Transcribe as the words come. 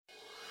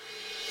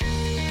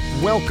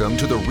Welcome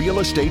to the Real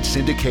Estate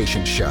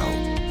Syndication Show.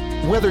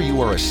 Whether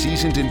you are a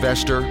seasoned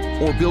investor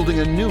or building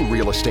a new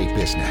real estate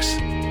business,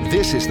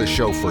 this is the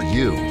show for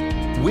you.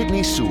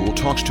 Whitney Sewell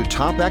talks to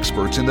top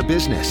experts in the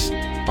business.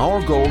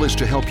 Our goal is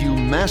to help you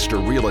master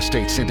real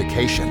estate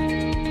syndication.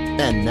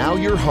 And now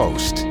your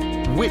host,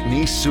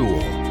 Whitney Sewell.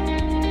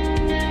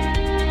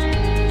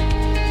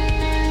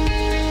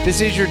 This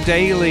is your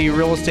daily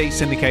real estate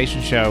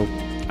syndication show.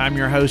 I'm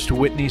your host,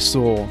 Whitney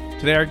Sewell.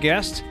 Today our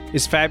guest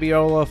is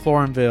Fabiola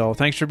Fleuranvil.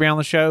 Thanks for being on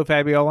the show,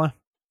 Fabiola.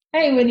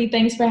 Hey, Whitney.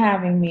 Thanks for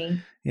having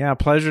me. Yeah,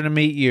 pleasure to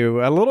meet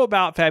you. A little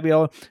about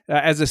Fabiola.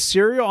 As a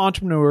serial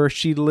entrepreneur,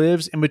 she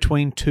lives in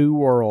between two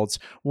worlds.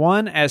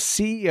 One as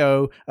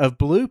CEO of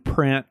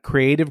Blueprint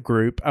Creative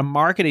Group, a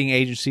marketing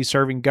agency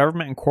serving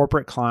government and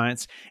corporate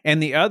clients,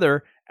 and the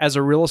other as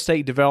a real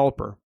estate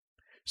developer.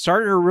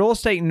 Started her real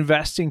estate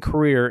investing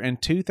career in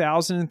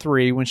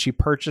 2003 when she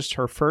purchased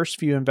her first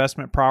few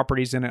investment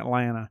properties in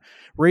Atlanta.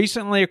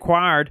 Recently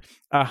acquired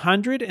a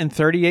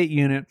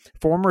 138-unit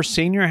former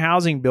senior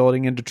housing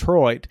building in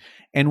Detroit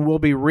and will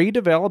be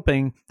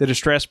redeveloping the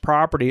distressed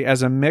property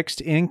as a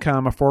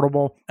mixed-income,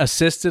 affordable,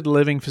 assisted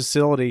living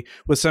facility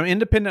with some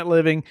independent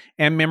living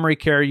and memory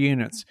care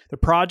units. The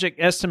project,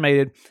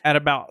 estimated at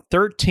about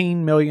 $13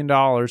 million,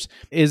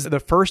 is the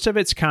first of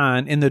its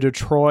kind in the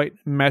Detroit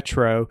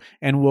metro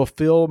and will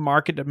fill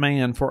market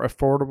demand for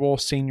affordable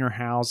senior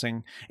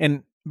housing.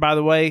 And by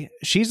the way,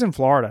 she's in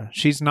Florida.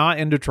 She's not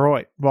in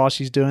Detroit while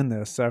she's doing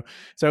this.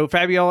 So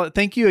Fabiola,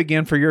 thank you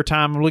again for your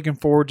time. I'm looking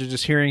forward to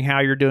just hearing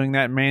how you're doing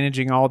that,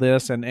 managing all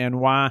this, and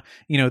why,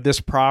 this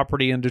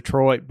property in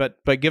Detroit.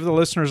 But give the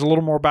listeners a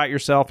little more about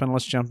yourself, and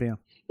let's jump in.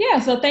 Yeah,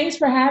 so thanks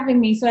for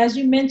having me. So as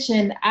you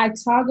mentioned, I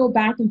toggle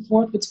back and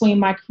forth between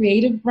my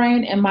creative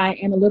brain and my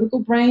analytical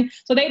brain.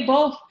 So they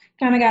both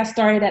kind of got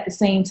started at the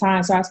same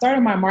time. So I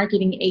started my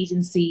marketing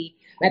agency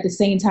at the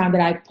same time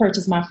that I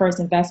purchased my first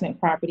investment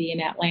property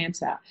in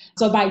Atlanta.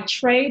 So by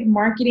trade,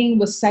 marketing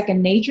was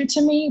second nature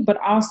to me, but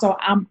also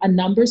I'm a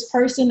numbers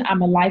person.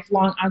 I'm a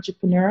lifelong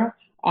entrepreneur,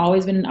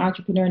 always been an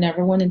entrepreneur,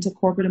 never went into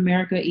corporate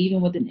America, even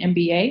with an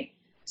MBA.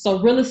 So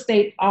real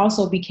estate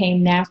also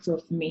became natural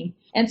for me.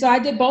 And so I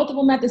did both of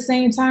them at the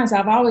same time. So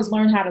I've always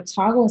learned how to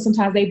toggle, and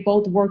sometimes they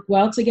both work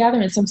well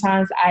together, and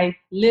sometimes I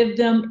live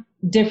them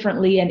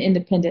differently and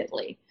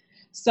independently.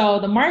 So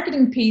the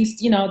marketing piece,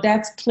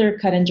 that's clear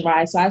cut and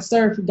dry. So I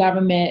serve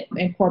government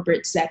and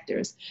corporate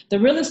sectors.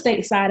 The real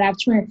estate side,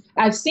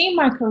 I've seen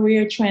my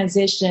career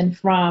transition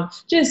from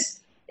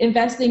just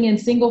investing in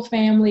single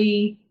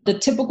family, the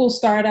typical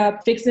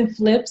startup, fix and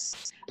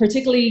flips,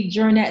 particularly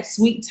during that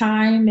sweet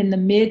time in the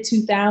mid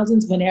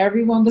 2000s when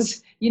everyone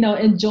was,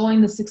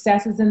 enjoying the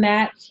successes in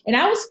that. And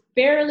I was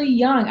fairly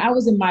young. I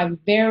was in my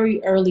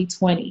very early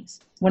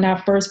 20s when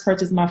I first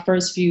purchased my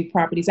first few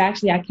properties.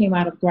 Actually, I came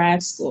out of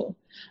grad school.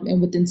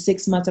 And within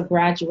 6 months of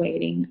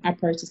graduating, I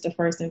purchased the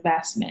first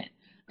investment.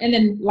 And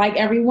then, like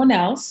everyone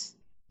else,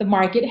 the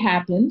market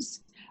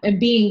happens. And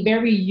being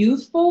very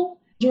youthful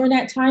during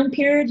that time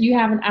period, you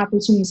have an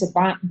opportunity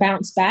to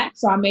bounce back.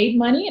 So I made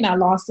money and I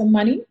lost some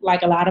money,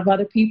 like a lot of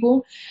other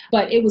people.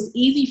 But it was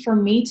easy for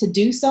me to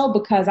do so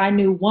because I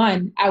knew,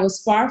 one, I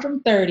was far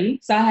from 30.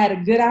 So I had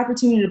a good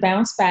opportunity to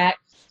bounce back.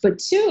 But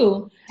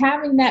two,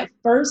 having that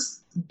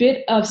first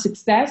bit of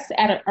success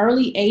at an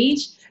early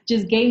age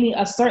just gave me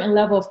a certain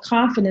level of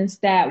confidence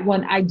that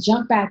when I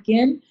jump back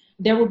in,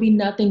 there will be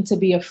nothing to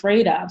be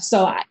afraid of.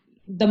 So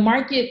the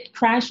market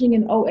crashing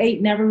in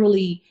 2008 never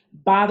really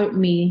bothered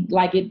me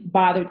like it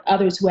bothered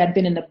others who had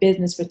been in the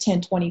business for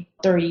 10, 20,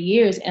 30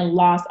 years and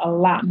lost a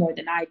lot more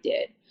than I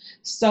did.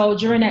 So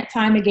during that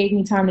time, it gave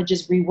me time to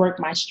just rework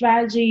my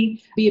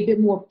strategy, be a bit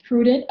more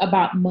prudent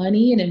about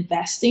money and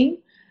investing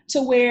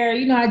to where,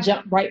 I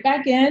jumped right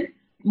back in.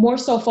 More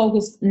so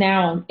focused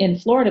now in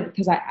Florida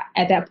because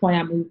at that point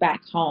I moved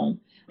back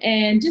home.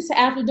 And just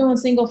after doing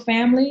single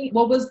family,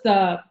 what was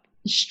the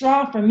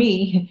straw for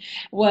me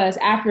was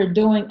after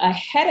doing a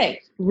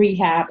headache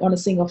rehab on a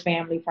single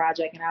family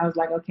project. And I was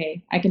like,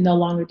 okay, I can no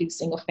longer do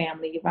single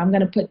family. If I'm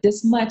going to put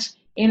this much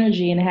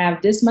energy and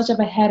have this much of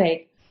a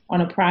headache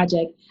on a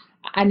project,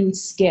 I need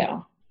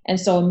scale. And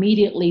so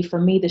immediately for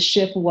me, the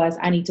shift was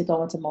I need to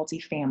go into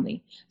multifamily.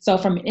 So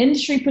from an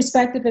industry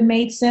perspective, it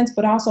made sense,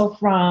 but also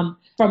from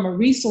a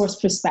resource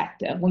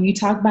perspective, when you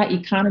talk about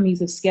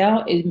economies of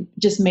scale, it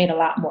just made a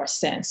lot more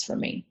sense for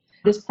me.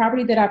 This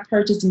property that I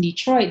purchased in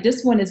Detroit,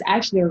 this one is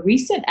actually a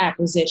recent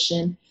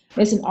acquisition.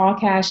 It's an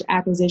all-cash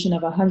acquisition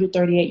of a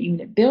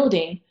 138-unit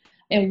building.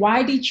 And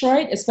why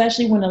Detroit?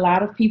 Especially when a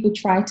lot of people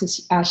try to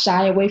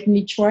shy away from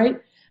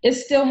Detroit. It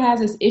still has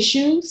its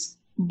issues,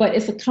 but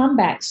it's a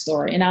comeback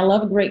story. And I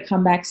love a great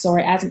comeback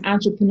story. As an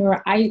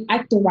entrepreneur, I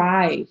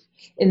thrive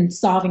in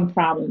solving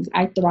problems.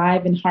 I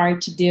thrive in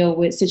hard to deal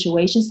with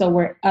situations. So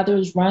where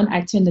others run,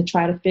 I tend to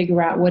try to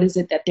figure out what is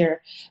it that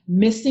they're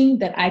missing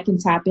that I can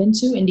tap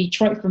into. And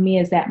Detroit for me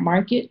is that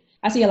market.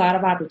 I see a lot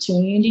of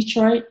opportunity in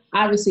Detroit.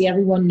 Obviously,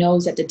 everyone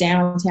knows that the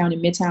downtown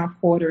and midtown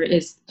quarter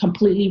is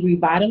completely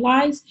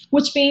revitalized,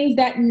 which means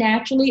that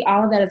naturally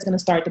all of that is going to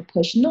start to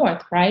push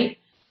north, right?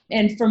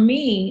 And for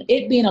me,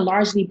 it being a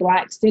largely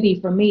Black city,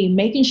 for me,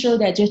 making sure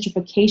that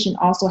gentrification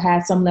also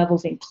had some level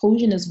of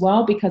inclusion as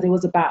well, because it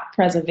was about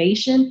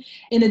preservation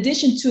in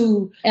addition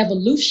to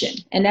evolution.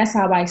 And that's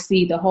how I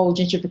see the whole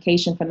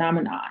gentrification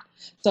phenomenon.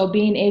 So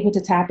being able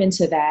to tap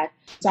into that.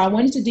 So I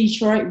went to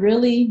Detroit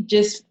really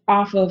just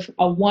off of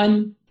a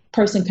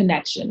one-person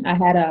connection. I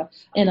had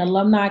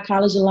an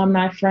college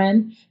alumni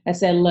friend that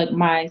said, look,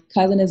 my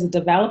cousin is a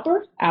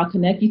developer. I'll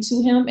connect you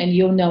to him and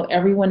you'll know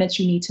everyone that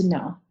you need to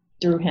know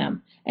through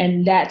him.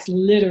 And that's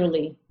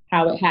literally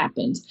how it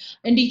happens.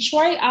 And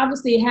Detroit,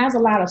 obviously, it has a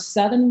lot of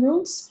Southern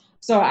roots.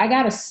 So I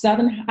got a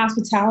Southern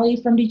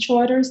hospitality from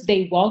Detroiters.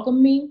 They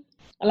welcome me.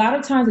 A lot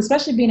of times,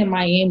 especially being in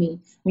Miami,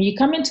 when you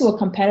come into a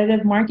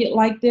competitive market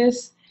like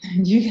this,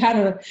 you got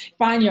to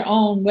find your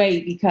own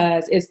way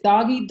because it's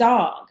dog eat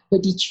dog.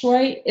 But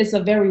Detroit is a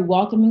very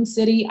welcoming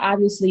city.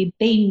 Obviously,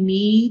 they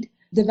need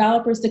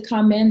developers to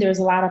come in. There's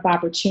a lot of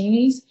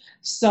opportunities.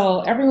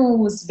 So everyone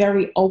was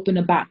very open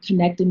about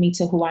connecting me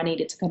to who I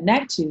needed to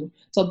connect to.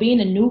 So being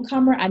a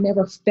newcomer, I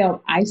never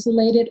felt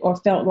isolated or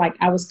felt like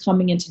I was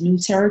coming into new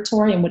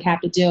territory and would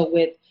have to deal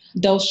with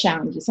those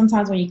challenges.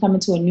 Sometimes when you come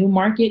into a new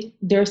market,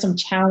 there are some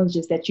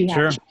challenges that you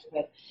have to deal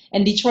with.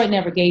 And Detroit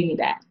never gave me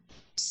that.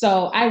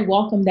 So I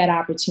welcome that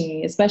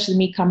opportunity, especially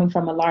me coming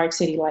from a large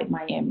city like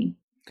Miami.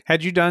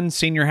 Had you done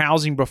senior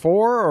housing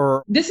before,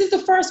 or? This is the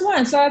first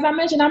one. So as I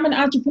mentioned, I'm an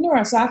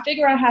entrepreneur, so I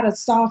figure out how to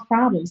solve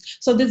problems.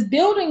 So this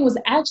building was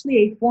actually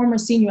a former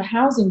senior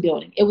housing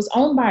building. It was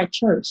owned by a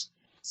church.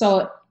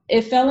 So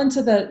it fell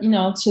into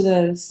to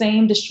the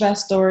same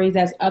distress stories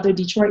as other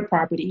Detroit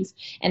properties.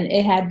 And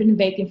it had been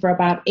vacant for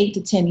about 8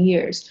 to 10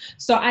 years.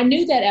 So I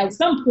knew that at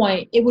some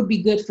point it would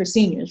be good for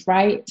seniors,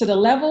 right? To the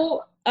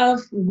level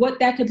of what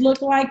that could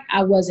look like,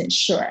 I wasn't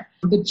sure.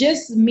 But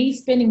just me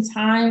spending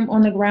time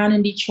on the ground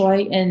in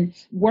Detroit and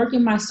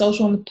working my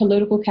social and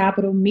political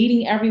capital,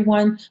 meeting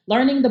everyone,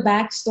 learning the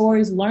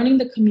backstories, learning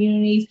the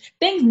communities,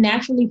 things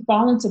naturally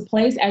fall into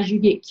place as you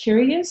get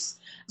curious.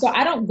 So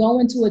I don't go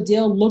into a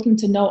deal looking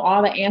to know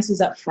all the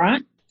answers up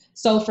front.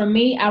 So for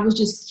me, I was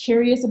just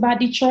curious about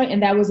Detroit,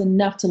 and that was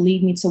enough to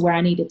lead me to where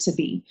I needed to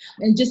be.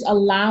 And just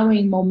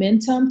allowing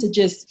momentum to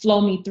just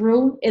flow me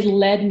through, it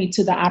led me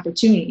to the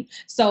opportunity.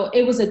 So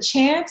it was a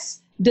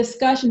chance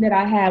discussion that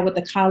I had with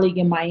a colleague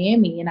in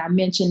Miami, and I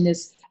mentioned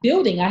this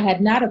building. I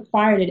had not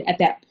acquired it at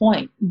that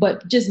point,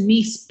 but just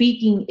me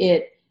speaking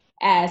it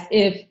as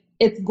if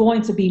it's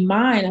going to be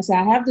mine. I said,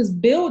 I have this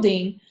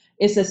building.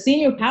 It's a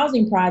senior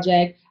housing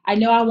project. I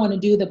know I want to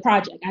do the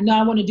project. I know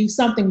I want to do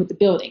something with the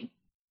building.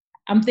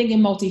 I'm thinking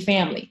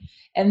multifamily.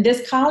 And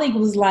this colleague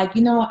was like,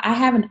 I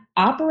have an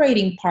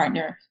operating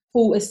partner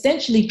who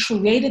essentially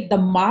created the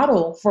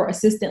model for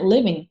assisted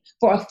living,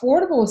 for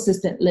affordable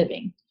assisted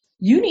living.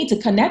 You need to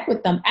connect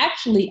with them.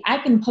 Actually, I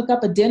can hook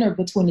up a dinner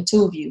between the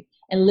two of you.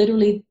 And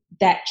literally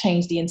that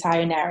changed the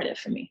entire narrative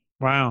for me.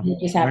 Wow. It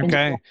just happened.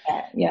 Okay. Like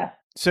that. Yeah.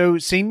 So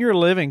senior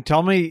living,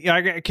 tell me,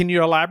 can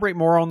you elaborate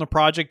more on the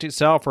project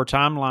itself or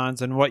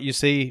timelines and what you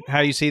see,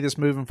 how you see this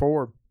moving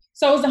forward?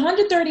 So it was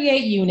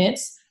 138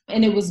 units.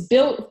 And it was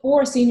built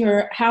for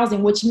senior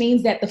housing, which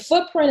means that the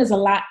footprint is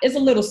a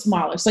little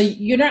smaller. So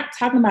you're not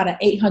talking about an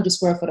 800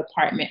 square foot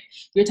apartment.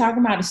 You're talking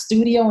about a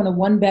studio and a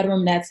one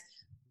bedroom that's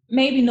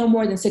maybe no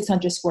more than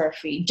 600 square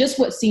feet, just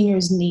what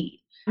seniors need.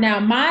 Now,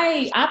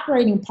 my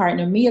operating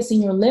partner, Mia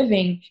Senior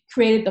Living,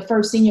 created the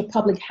first senior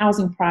public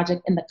housing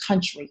project in the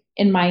country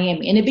in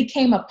Miami. And it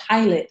became a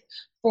pilot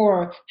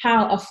for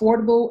how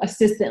affordable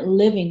assisted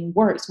living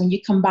works when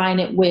you combine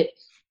it with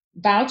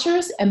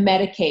vouchers and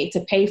Medicaid to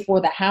pay for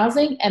the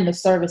housing and the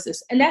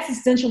services. And that's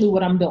essentially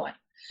what I'm doing.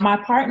 My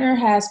partner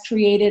has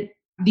created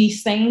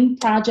these same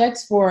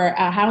projects for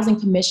housing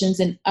commissions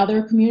in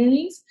other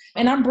communities,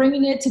 and I'm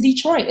bringing it to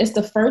Detroit. It's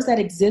the first that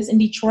exists in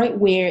Detroit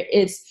where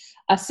it's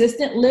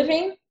assisted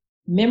living,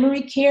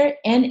 memory care,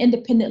 and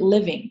independent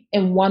living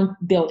in one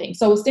building.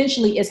 So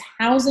essentially it's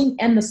housing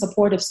and the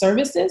supportive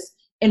services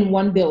in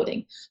one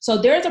building.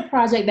 So there's a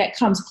project that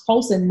comes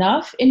close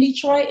enough in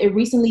Detroit. It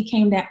recently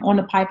came down on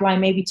the pipeline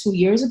maybe 2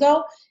 years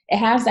ago. It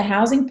has the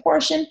housing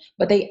portion,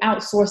 but they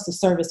outsource the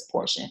service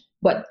portion.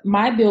 But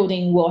my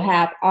building will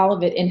have all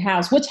of it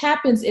in-house, which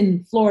happens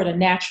in Florida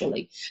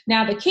naturally.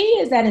 Now, the key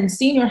is that in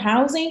senior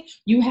housing,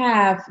 you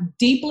have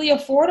deeply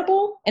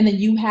affordable and then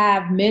you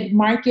have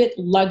mid-market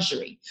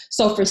luxury.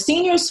 So for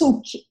seniors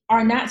who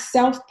are not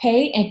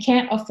self-pay and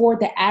can't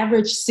afford the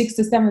average $6,000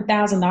 to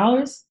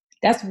 $7,000,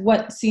 that's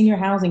what senior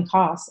housing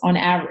costs on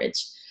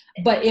average.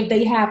 But if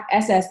they have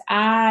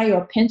SSI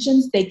or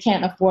pensions, they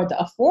can't afford the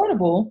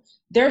affordable,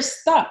 they're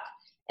stuck.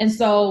 And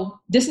so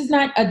this is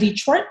not a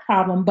Detroit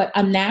problem, but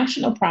a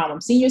national problem.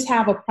 Seniors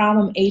have a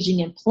problem aging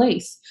in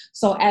place.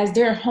 So as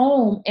they're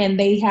home and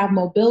they have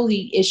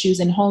mobility issues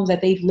in homes that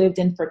they've lived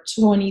in for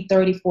 20,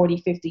 30, 40,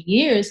 50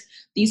 years,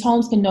 these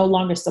homes can no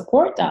longer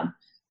support them.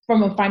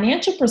 From a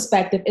financial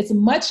perspective, it's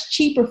much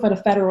cheaper for the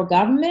federal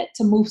government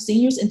to move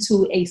seniors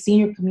into a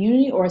senior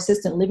community or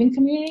assisted living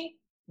community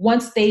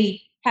once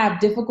they have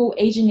difficult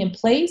aging in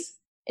place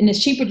And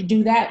it's cheaper to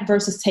do that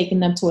versus taking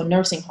them to a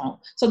nursing home.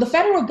 So the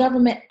federal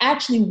government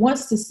actually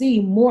wants to see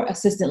more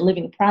assisted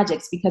living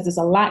projects because it's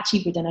a lot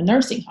cheaper than a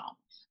nursing home.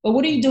 But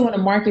what do you do in a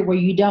market where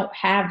you don't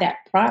have that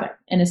product?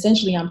 And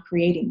essentially, I'm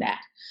creating that.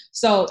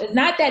 So it's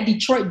not that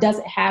Detroit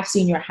doesn't have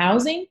senior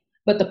housing,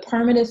 but the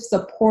permanent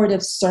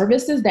supportive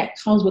services that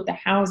comes with the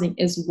housing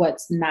is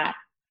what's not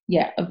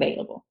yet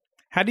available.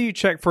 How do you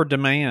check for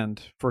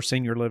demand for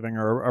senior living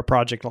or a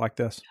project like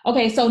this?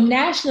 Okay, so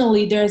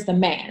nationally, there's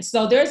demand.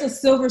 So there's a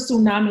silver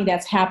tsunami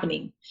that's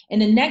happening. In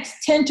the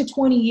next 10 to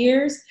 20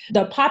 years,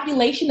 the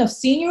population of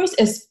seniors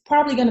is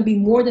probably going to be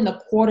more than a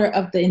quarter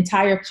of the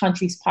entire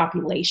country's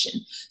population.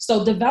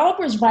 So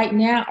developers right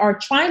now are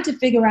trying to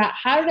figure out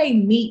how do they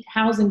meet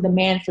housing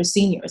demand for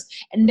seniors.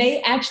 And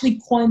they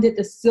actually coined it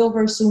the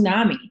silver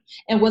tsunami.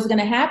 And what's going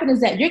to happen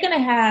is that you're going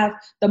to have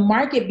the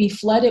market be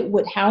flooded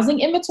with housing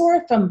inventory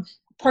from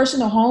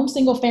personal homes,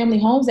 single family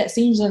homes that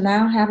seniors are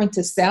now having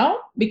to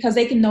sell because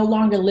they can no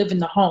longer live in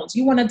the homes.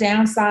 You want to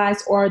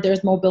downsize or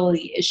there's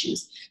mobility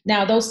issues.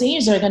 Now, those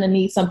seniors are going to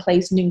need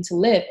someplace new to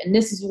live. And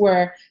this is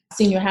where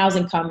senior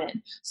housing come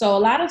in. So a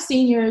lot of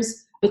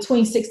seniors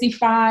between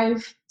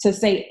 65 to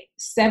say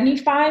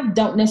 75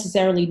 don't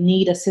necessarily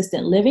need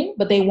assisted living,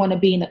 but they want to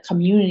be in a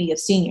community of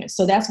seniors.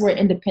 So that's where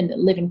independent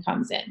living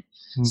comes in.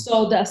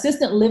 So the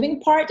assisted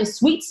living part, the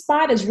sweet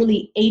spot is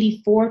really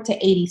 84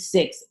 to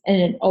 86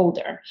 and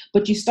older,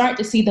 but you start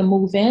to see them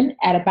move in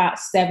at about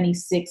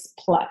 76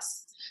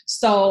 plus.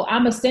 So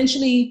I'm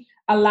essentially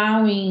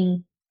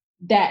allowing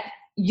that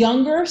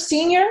younger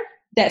senior,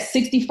 that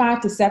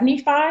 65 to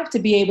 75, to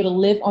be able to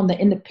live on the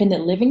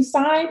independent living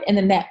side. And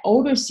then that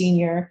older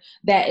senior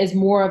that is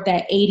more of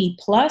that 80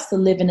 plus to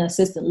live in the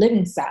assisted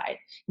living side.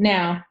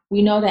 Now,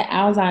 we know that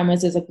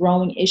Alzheimer's is a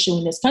growing issue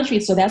in this country,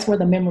 so that's where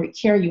the memory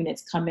care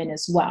units come in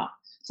as well.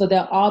 So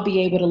they'll all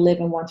be able to live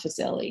in one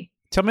facility.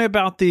 Tell me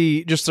about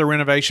the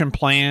renovation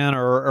plan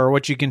or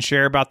what you can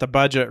share about the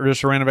budget or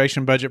just a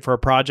renovation budget for a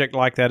project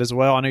like that as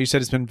well. I know you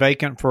said it's been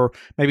vacant for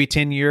maybe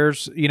 10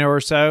 years, or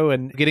so,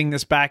 and getting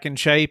this back in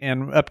shape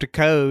and up to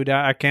code,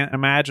 I can't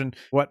imagine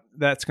what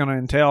that's going to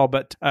entail,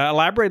 but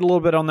elaborate a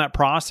little bit on that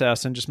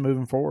process and just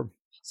moving forward.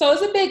 So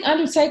it's a big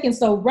undertaking.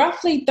 So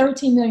roughly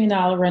 $13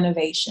 million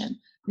renovation.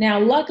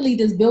 Now, luckily,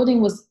 this building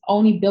was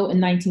only built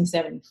in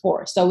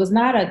 1974. So it's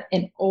not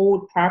an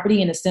old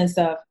property in the sense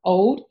of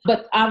old,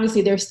 but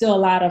obviously there's still a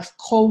lot of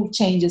code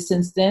changes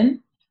since then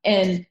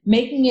and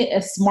making it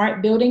a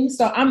smart building.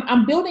 So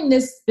I'm building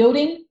this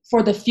building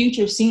for the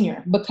future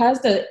senior because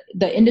the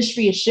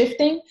industry is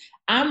shifting.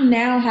 I'm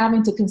now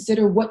having to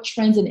consider what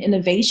trends and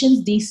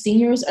innovations these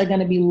seniors are going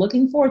to be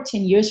looking for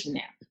 10 years from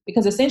now.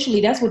 Because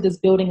essentially that's what this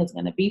building is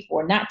going to be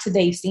for, not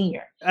today's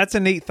senior. That's a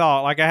neat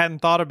thought. Like I hadn't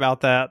thought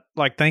about that,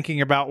 like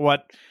thinking about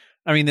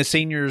the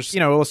seniors,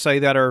 let's say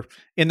that are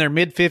in their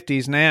mid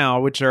 50s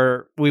now, which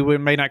we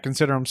may not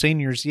consider them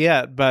seniors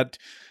yet, but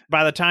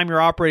by the time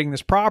you're operating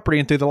this property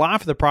and through the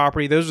life of the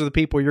property, those are the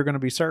people you're going to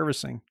be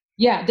servicing.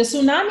 Yeah, the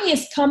tsunami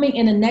is coming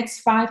in the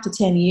next 5 to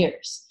 10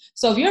 years.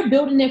 So if you're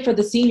building it for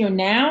the senior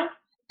now,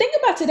 think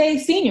about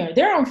today's senior.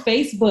 They're on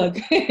Facebook.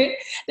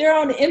 They're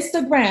on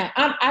Instagram.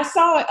 I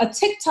saw a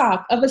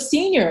TikTok of a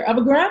senior, of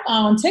a grandma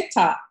on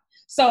TikTok.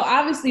 So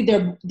obviously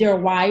they're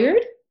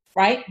wired,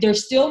 right? They're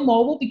still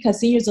mobile because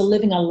seniors are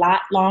living a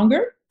lot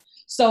longer.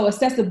 So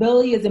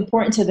accessibility is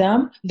important to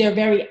them. They're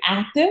very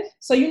active.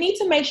 So you need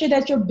to make sure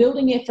that you're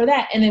building it for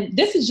that. And then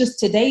this is just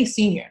today's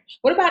senior.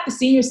 What about the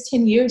seniors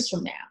 10 years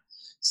from now?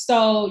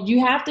 So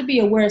you have to be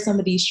aware of some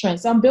of these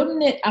trends. So I'm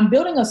building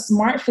a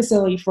smart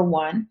facility for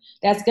one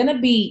that's going to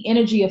be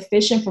energy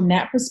efficient from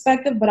that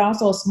perspective, but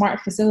also a smart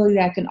facility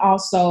that can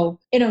also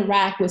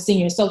interact with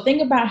seniors. So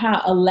think about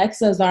how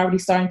Alexa is already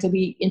starting to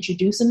be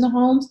introduced in the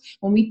homes.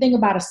 When we think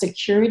about a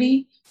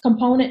security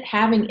component,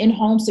 having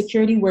in-home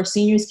security where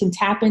seniors can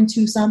tap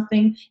into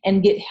something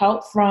and get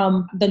help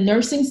from the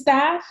nursing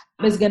staff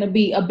is going to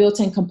be a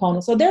built-in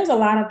component. So there's a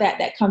lot of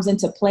that comes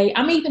into play.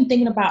 I'm even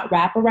thinking about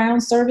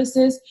wraparound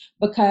services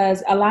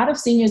because a lot of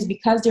seniors,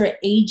 because they're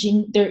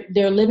aging,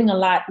 they're living a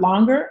lot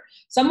longer.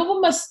 Some of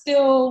them are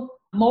still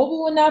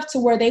mobile enough to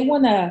where they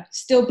want to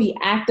still be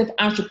active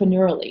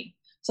entrepreneurially.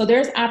 So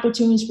there's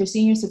opportunities for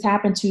seniors to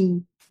tap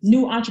into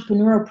new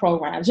entrepreneurial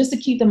programs just to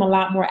keep them a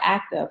lot more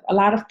active. A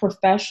lot of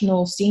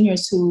professional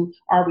seniors who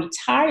are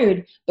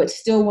retired but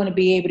still want to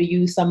be able to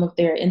use some of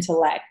their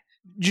intellect.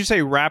 Did you say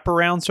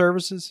wraparound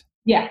services?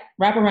 Yeah,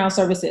 wraparound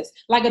services,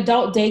 like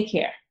adult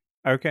daycare.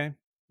 Okay.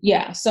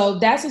 Yeah, so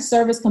that's a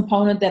service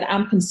component that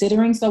I'm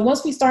considering. So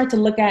once we start to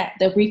look at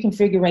the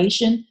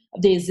reconfiguration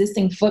of the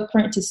existing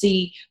footprint to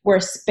see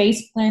where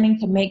space planning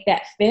can make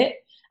that fit,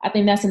 I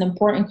think that's an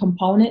important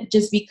component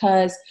just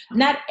because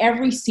not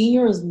every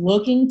senior is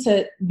looking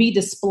to be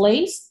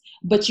displaced,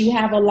 but you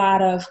have a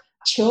lot of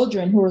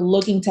children who are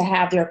looking to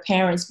have their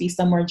parents be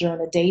somewhere during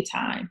the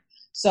daytime.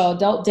 So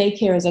adult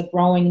daycare is a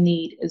growing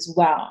need as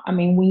well. I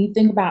mean, when you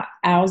think about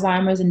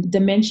Alzheimer's and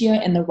dementia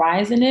and the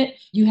rise in it,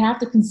 you have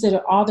to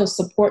consider all the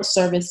support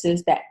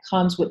services that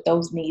comes with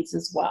those needs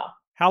as well.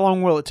 How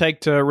long will it take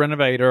to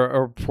renovate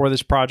or before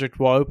this project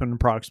will open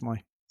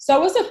approximately?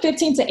 So it's a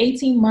 15 to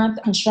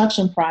 18-month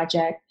construction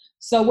project.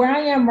 So where I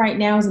am right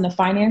now is in the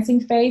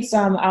financing phase. So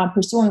I'm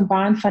pursuing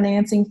bond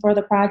financing for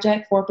the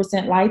project, 4%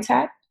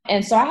 LIHTC.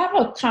 And so I have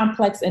a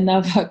complex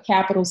enough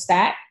capital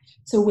stack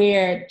to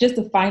where just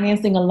the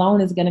financing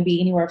alone is going to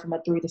be anywhere from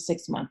a 3 to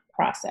 6 month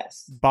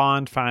process.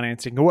 Bond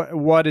financing.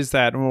 What is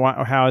that?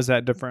 How is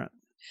that different?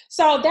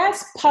 So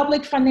that's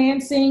public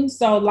financing.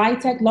 So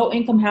LIHTC, low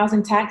income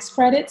housing tax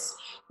credits,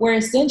 where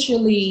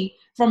essentially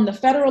from the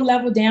federal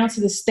level down to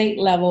the state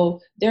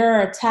level, there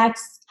are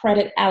tax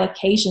credit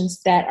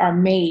allocations that are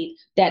made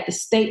that the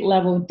state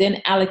level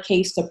then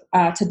allocates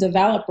to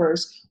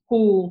developers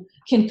who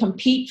can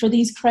compete for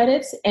these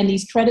credits. And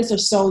these credits are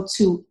sold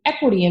to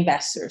equity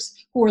investors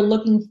who are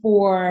looking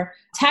for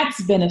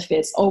tax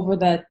benefits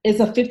it's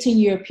a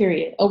 15-year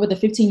period, over the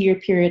 15-year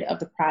period of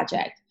the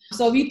project.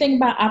 So if you think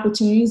about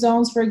opportunity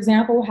zones, for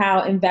example,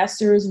 how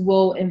investors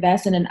will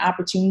invest in an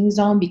opportunity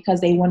zone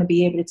because they want to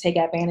be able to take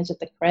advantage of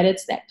the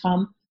credits that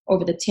come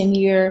over the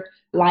 10-year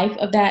life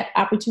of that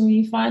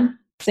opportunity fund.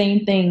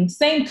 Same thing,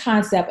 same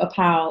concept of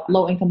how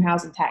low-income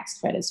housing tax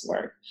credits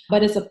work.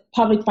 But it's a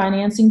public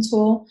financing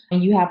tool,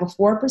 and you have a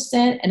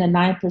 4% and a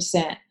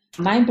 9%.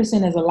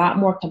 9% is a lot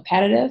more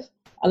competitive.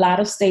 A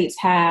lot of states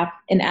have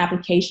an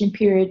application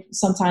period,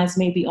 sometimes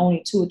maybe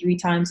only 2 or 3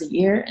 times a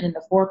year, and then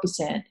the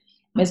 4%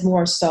 is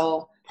more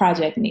so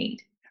project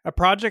need. A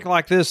project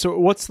like this, so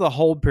what's the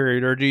hold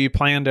period, or do you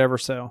plan to ever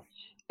sell?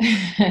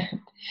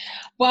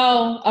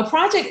 Well, a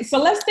project,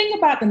 so let's think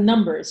about the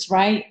numbers,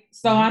 right?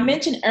 So I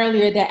mentioned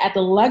earlier that at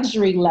the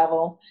luxury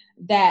level,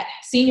 that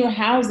senior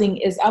housing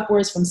is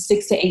upwards from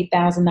 $6,000 to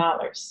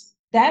 $8,000.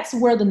 That's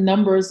where the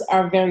numbers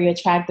are very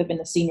attractive in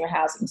the senior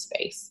housing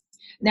space.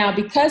 Now,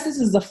 because this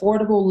is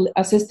affordable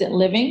assisted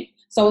living,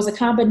 so it's a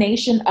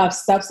combination of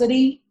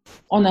subsidy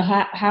on the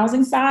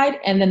housing side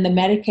and then the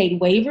Medicaid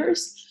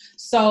waivers.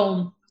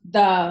 So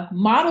the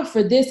model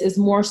for this is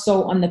more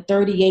so on the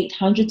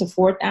 $3,800 to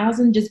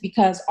 $4,000, just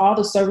because all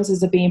the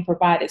services are being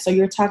provided. So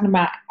you're talking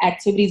about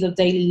activities of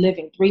daily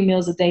living, 3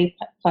 meals a day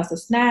plus a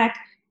snack,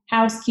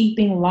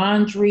 housekeeping,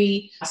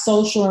 laundry,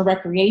 social and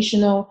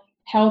recreational,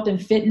 health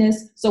and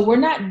fitness. So we're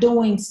not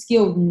doing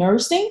skilled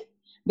nursing,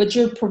 but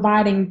you're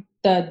providing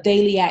the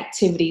daily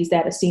activities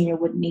that a senior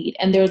would need.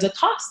 And there's a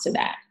cost to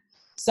that.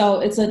 So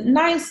it's a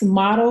nice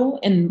model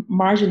and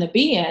margin to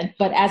be in,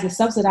 but as a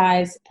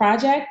subsidized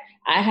project,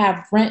 I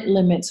have rent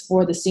limits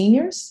for the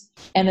seniors,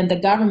 and then the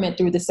government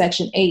through the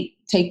Section 8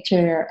 take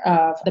care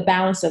of the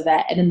balance of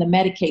that, and then the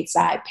Medicaid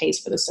side pays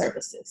for the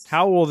services.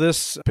 How will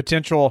this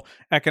potential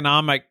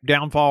economic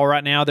downfall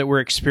right now that we're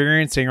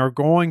experiencing or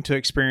going to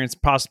experience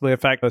possibly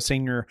affect a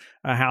senior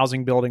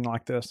housing building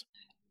like this?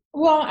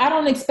 Well, I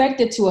don't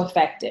expect it to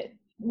affect it.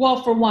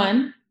 Well, for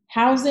one,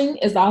 housing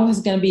is always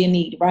going to be a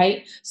need,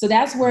 right? So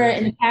that's where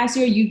in the past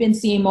year, you've been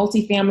seeing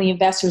multifamily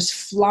investors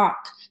flock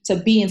to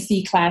B and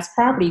C class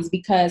properties,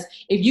 because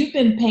if you've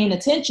been paying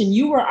attention,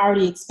 you were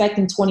already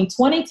expecting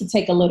 2020 to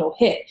take a little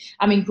hit.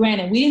 I mean,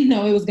 granted, we didn't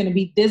know it was going to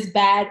be this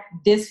bad,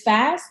 this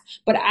fast,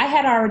 but I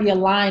had already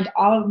aligned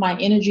all of my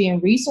energy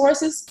and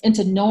resources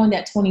into knowing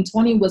that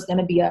 2020 was going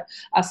to be a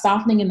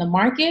softening in the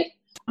market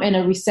and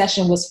a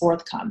recession was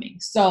forthcoming.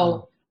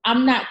 So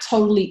I'm not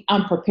totally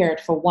unprepared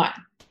for one.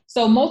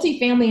 So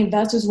multifamily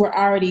investors were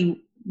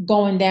already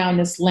going down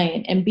this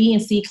lane, and B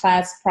and C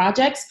class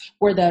projects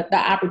were the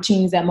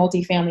opportunities that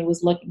multifamily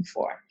was looking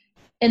for.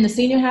 In the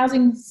senior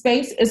housing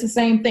space, it's the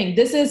same thing.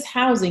 This is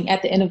housing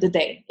at the end of the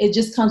day. It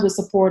just comes with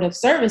supportive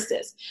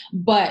services.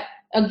 But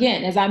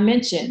again, as I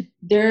mentioned,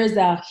 there is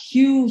a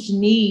huge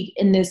need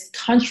in this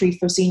country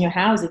for senior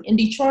housing. In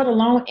Detroit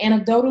alone,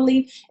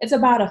 anecdotally, it's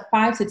about a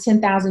 5,000 to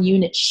 10,000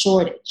 unit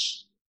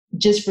shortage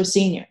just for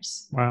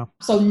seniors. Wow.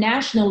 So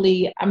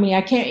nationally, I mean,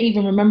 I can't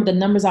even remember the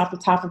numbers off the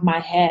top of my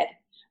head,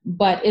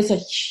 but it's a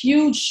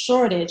huge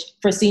shortage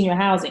for senior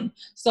housing.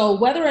 So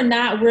whether or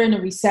not we're in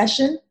a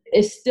recession,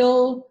 it's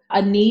still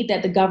a need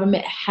that the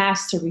government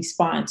has to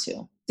respond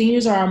to.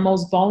 Seniors are our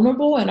most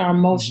vulnerable and our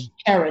most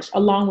cherished,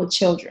 along with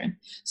children.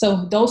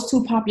 So those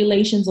two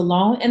populations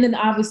alone, and then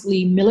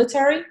obviously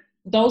military,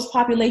 those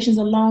populations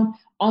alone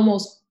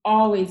almost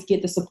always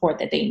get the support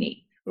that they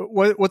need.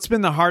 What's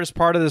been the hardest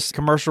part of this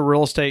commercial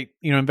real estate,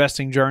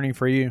 investing journey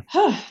for you?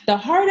 The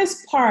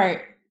hardest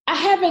part, I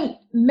haven't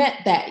met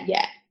that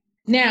yet.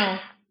 Now,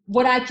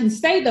 what I can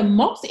say the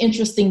most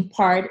interesting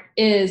part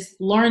is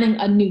learning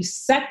a new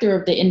sector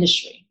of the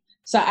industry.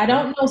 So I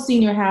don't know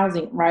senior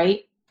housing, right?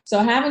 So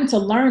having to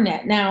learn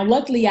that. Now,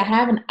 luckily, I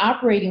have an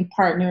operating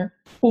partner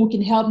who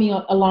can help me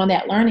along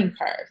that learning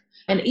curve.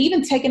 And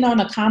even taking on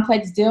a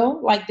complex deal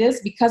like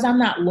this, because I'm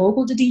not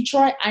local to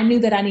Detroit, I knew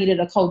that I needed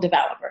a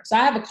co-developer. So I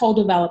have a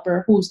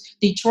co-developer who's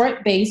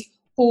Detroit-based,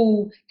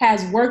 who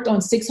has worked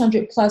on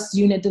 600 plus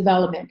unit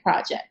development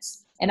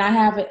projects. And I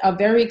have a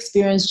very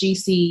experienced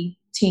GC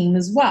team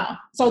as well.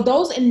 So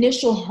those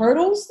initial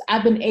hurdles,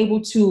 I've been able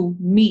to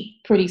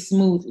meet pretty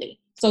smoothly.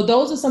 So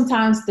those are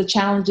sometimes the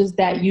challenges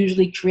that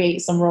usually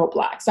create some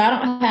roadblocks. So I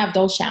don't have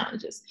those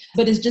challenges,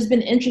 but it's just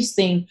been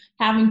interesting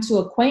having to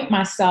acquaint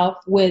myself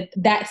with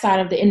that side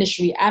of the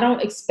industry. I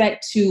don't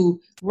expect to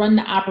run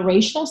the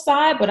operational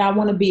side, but I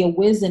want to be a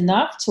whiz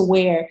enough to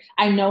where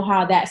I know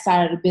how that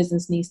side of the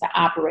business needs to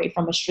operate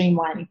from a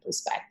streamlining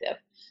perspective.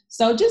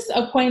 So just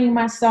acquainting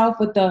myself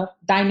with the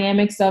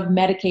dynamics of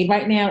Medicaid.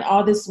 Right now,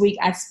 all this week,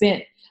 I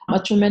spent a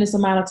tremendous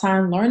amount of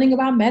time learning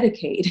about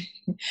Medicaid.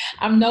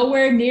 I'm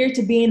nowhere near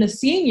to being a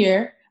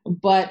senior,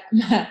 but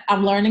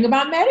I'm learning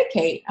about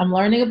Medicaid. I'm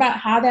learning about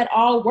how that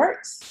all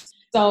works.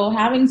 So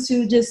having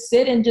to just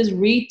sit and just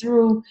read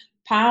through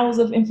piles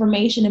of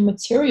information and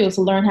materials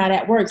to learn how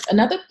that works.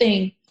 Another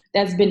thing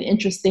that's been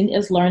interesting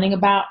is learning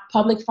about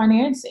public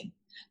financing.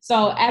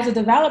 So as a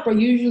developer,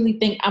 you usually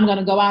think I'm going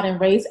to go out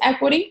and raise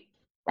equity,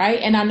 right?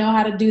 And I know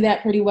how to do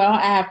that pretty well.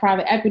 I have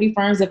private equity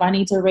firms. If I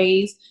need to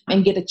raise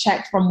and get a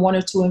check from one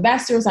or two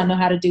investors, I know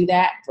how to do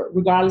that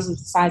regardless of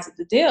the size of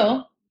the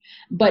deal.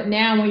 But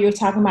now when you're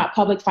talking about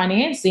public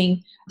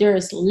financing,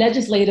 there's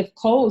legislative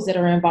codes that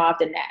are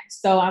involved in that.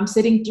 So I'm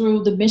sitting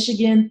through the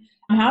Michigan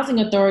Housing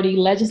Authority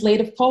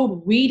legislative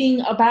code,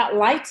 reading about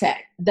LIHTC,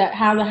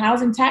 how the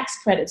housing tax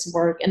credits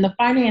work and the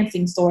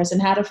financing source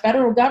and how the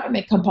federal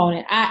government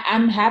component.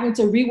 I'm having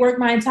to rework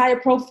my entire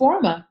pro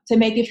forma to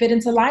make it fit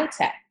into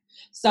LIHTC.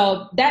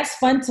 So that's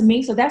fun to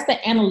me. So that's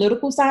the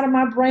analytical side of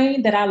my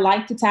brain that I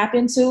like to tap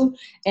into,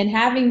 and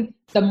having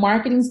the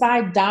marketing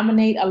side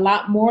dominate a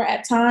lot more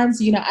at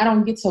times. I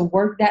don't get to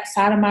work that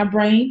side of my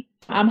brain.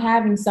 I'm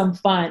having some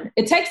fun.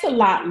 It takes a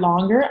lot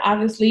longer.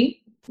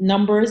 Obviously,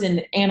 numbers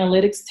and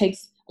analytics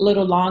takes a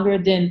little longer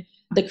than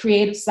the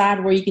creative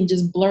side where you can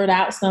just blurt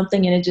out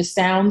something and it just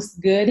sounds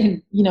good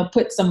and,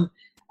 put some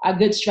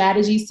good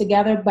strategies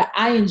together. But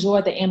I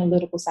enjoy the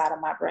analytical side of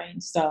my brain.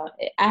 So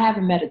I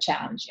haven't met a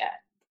challenge yet.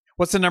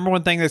 What's the number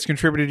one thing that's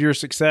contributed to your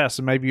success?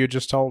 And maybe you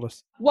just told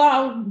us.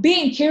 Well,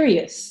 being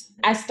curious.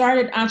 I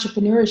started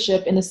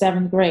entrepreneurship in the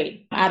 7th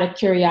grade out of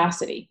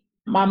curiosity.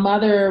 My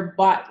mother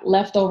bought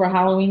leftover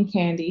Halloween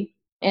candy,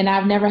 and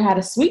I've never had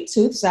a sweet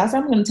tooth. So I said,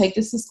 I'm going to take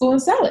this to school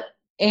and sell it.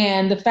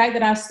 And the fact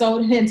that I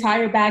sold an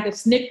entire bag of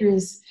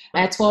Snickers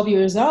at 12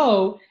 years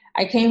old,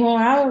 I came home,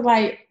 I was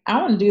like,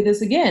 I want to do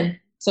this again.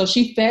 So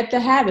she fed the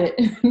habit.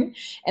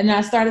 And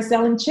I started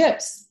selling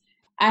chips.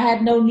 I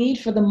had no need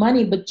for the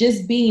money, but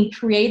just being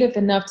creative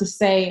enough to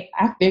say,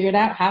 I figured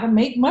out how to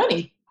make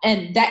money.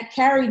 And that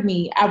carried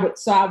me. I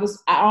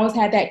always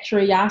had that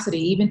curiosity,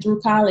 even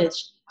through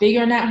college,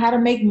 figuring out how to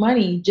make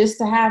money just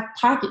to have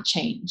pocket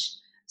change.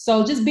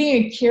 So just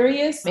being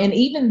curious. And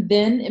even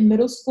then in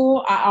middle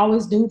school, I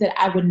always knew that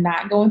I would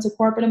not go into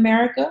corporate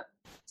America.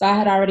 So I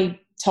had already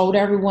told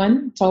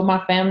everyone, told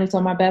my family,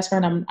 told my best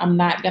friend, I'm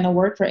not going to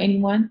work for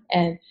anyone.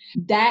 And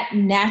that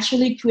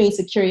naturally creates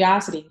a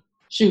curiosity.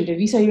 Shoot, if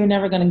you say you're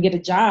never going to get a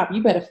job,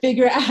 you better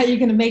figure out how you're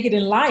going to make it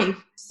in life.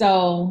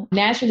 So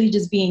naturally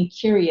just being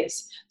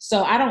curious.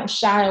 So I don't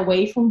shy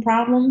away from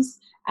problems.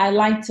 I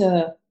like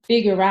to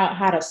figure out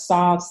how to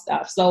solve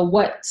stuff. So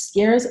what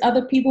scares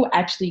other people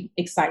actually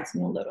excites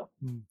me a little.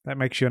 That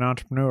makes you an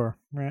entrepreneur,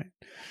 right?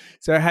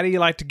 So how do you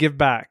like to give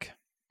back?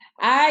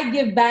 I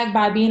give back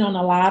by being on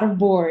a lot of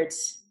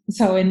boards.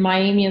 So in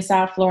Miami and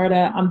South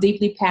Florida, I'm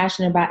deeply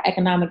passionate about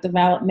economic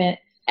development,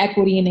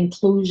 equity and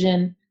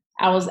inclusion.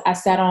 I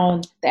sat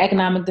on the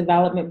Economic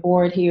Development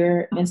Board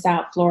here in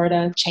South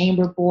Florida,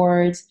 chamber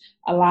boards,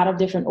 a lot of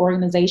different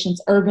organizations,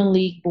 urban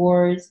league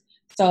boards.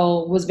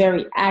 So was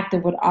very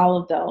active with all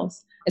of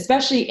those,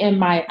 especially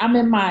I'm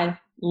in my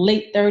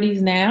late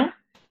 30s now.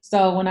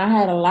 So when I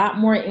had a lot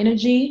more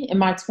energy in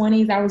my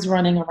 20s, I was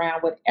running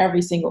around with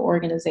every single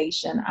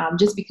organization,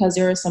 just because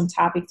there are some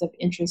topics of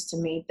interest to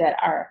me that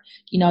are,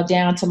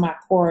 down to my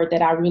core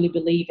that I really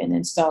believe in.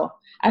 And so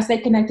I stay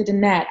connected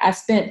in that. I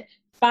spent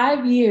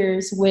 5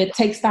 years with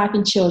Take Stock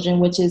in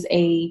Children, which is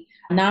a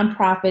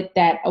nonprofit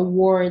that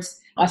awards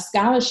a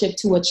scholarship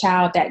to a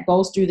child that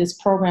goes through this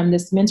program,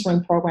 this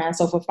mentoring program.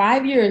 So for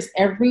 5 years,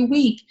 every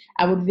week,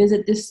 I would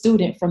visit this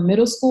student from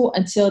middle school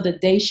until the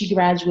day she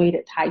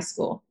graduated high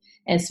school,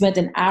 and spent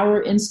an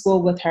hour in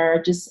school with her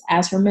just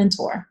as her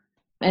mentor.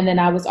 And then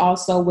I was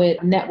also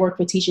with Network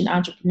for Teaching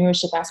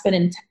Entrepreneurship. I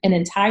spent an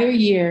entire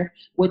year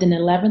with an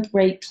 11th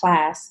grade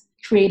class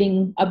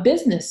creating a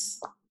business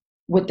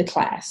with the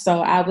class.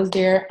 So I was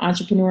their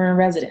entrepreneur in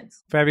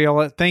residence.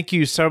 Fabiola, thank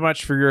you so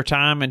much for your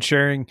time and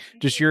sharing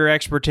just your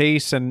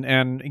expertise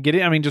and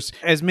getting, just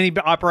as many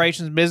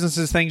operations,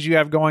 businesses, things you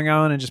have going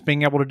on, and just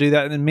being able to do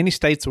that in many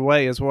states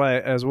away as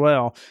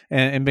well,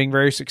 and being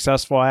very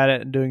successful at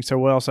it and doing so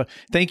well. So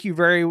thank you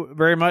very,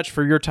 very much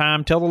for your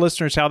time. Tell the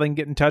listeners how they can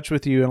get in touch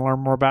with you and learn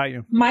more about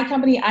you. My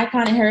company,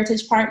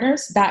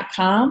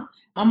 iconandheritagepartners.com.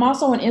 I'm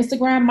also on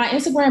Instagram. My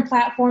Instagram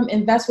platform,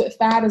 Invest with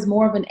Fab, is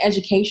more of an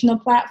educational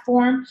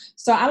platform.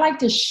 So I like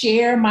to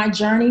share my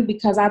journey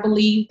because I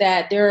believe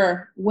that there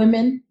are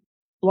women,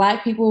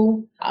 Black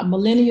people,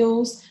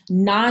 millennials,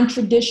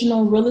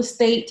 non-traditional real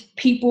estate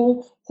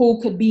people who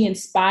could be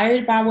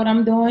inspired by what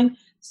I'm doing.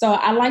 So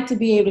I like to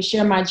be able to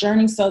share my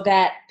journey so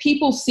that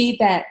people see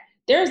that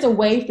there's a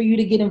way for you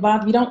to get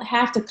involved. You don't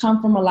have to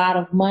come from a lot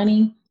of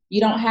money. You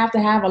don't have to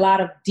have a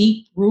lot of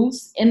deep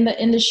roots in the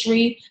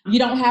industry. You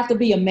don't have to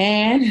be a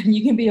man.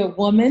 You can be a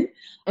woman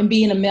and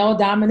be in a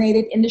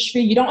male-dominated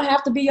industry. You don't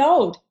have to be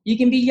old. You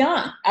can be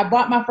young. I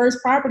bought my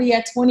first property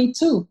at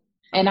 22,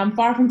 and I'm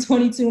far from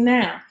 22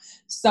 now.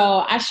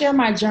 So I share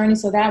my journey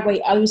so that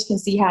way others can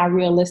see how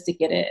realistic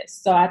it is.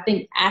 So I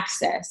think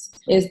access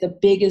is the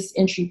biggest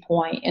entry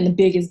point and the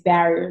biggest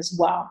barrier as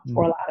well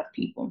for a lot of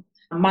people.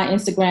 My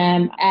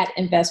Instagram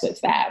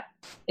 @InvestWithFab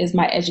is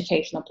my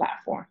educational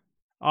platform.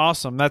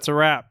 Awesome. That's a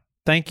wrap.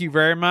 Thank you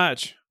very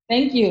much.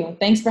 Thank you.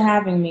 Thanks for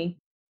having me.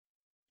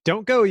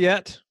 Don't go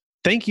yet.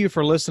 Thank you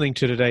for listening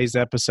to today's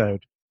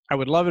episode. I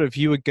would love it if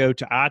you would go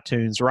to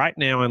iTunes right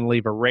now and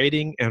leave a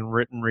rating and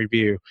written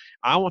review.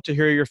 I want to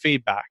hear your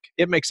feedback.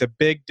 It makes a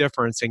big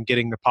difference in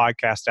getting the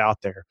podcast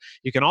out there.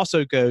 You can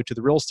also go to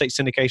the Real Estate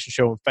Syndication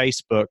Show on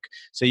Facebook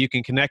so you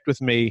can connect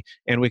with me,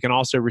 and we can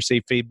also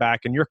receive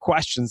feedback and your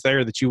questions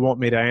there that you want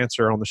me to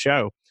answer on the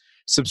show.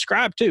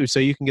 Subscribe too so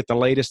you can get the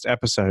latest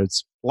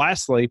episodes.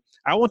 Lastly,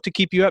 I want to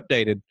keep you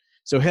updated.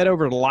 So head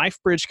over to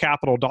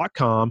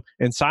lifebridgecapital.com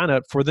and sign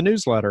up for the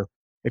newsletter.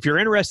 If you're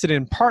interested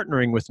in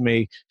partnering with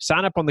me,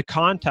 sign up on the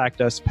Contact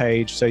Us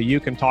page so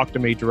you can talk to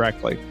me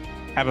directly.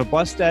 Have a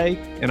blessed day,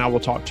 and I will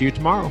talk to you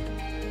tomorrow.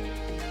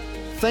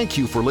 Thank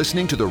you for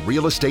listening to the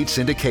Real Estate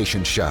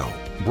Syndication Show,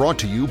 brought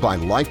to you by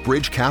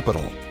LifeBridge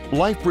Capital.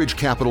 LifeBridge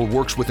Capital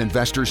works with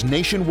investors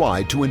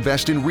nationwide to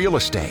invest in real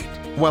estate,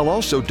 while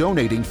also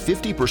donating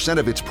 50%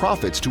 of its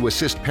profits to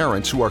assist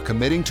parents who are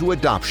committing to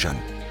adoption.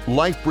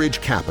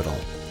 LifeBridge Capital,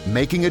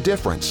 making a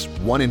difference,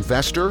 one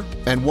investor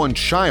and one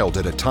child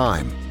at a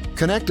time.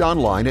 Connect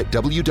online at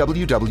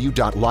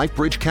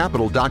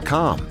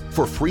www.lifebridgecapital.com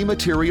for free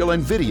material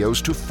and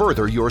videos to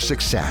further your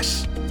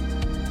success.